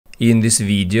In this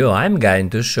video, I'm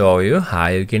going to show you how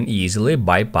you can easily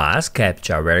bypass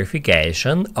Captcha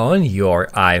verification on your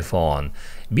iPhone.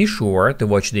 Be sure to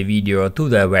watch the video to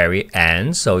the very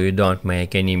end so you don't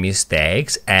make any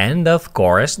mistakes, and of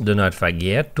course do not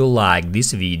forget to like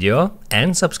this video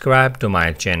and subscribe to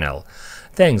my channel.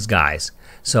 Thanks guys!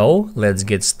 So let's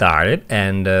get started,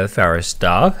 and first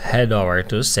off, head over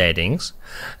to settings,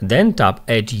 then tap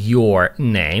at your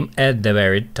name at the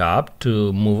very top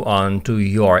to move on to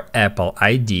your Apple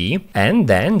ID, and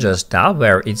then just tap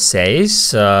where it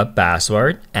says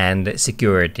password and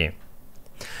security.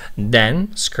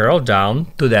 Then scroll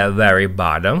down to the very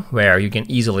bottom where you can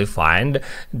easily find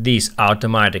this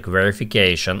automatic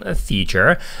verification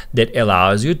feature that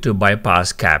allows you to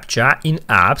bypass CAPTCHA in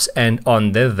apps and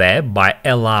on the web by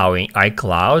allowing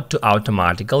iCloud to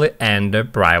automatically and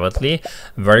privately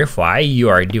verify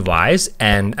your device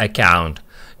and account.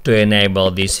 To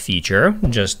enable this feature,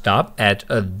 just tap at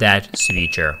that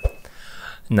switcher.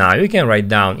 Now you can write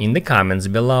down in the comments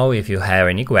below if you have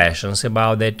any questions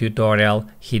about that tutorial,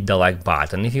 hit the like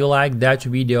button if you like that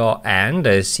video,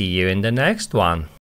 and see you in the next one.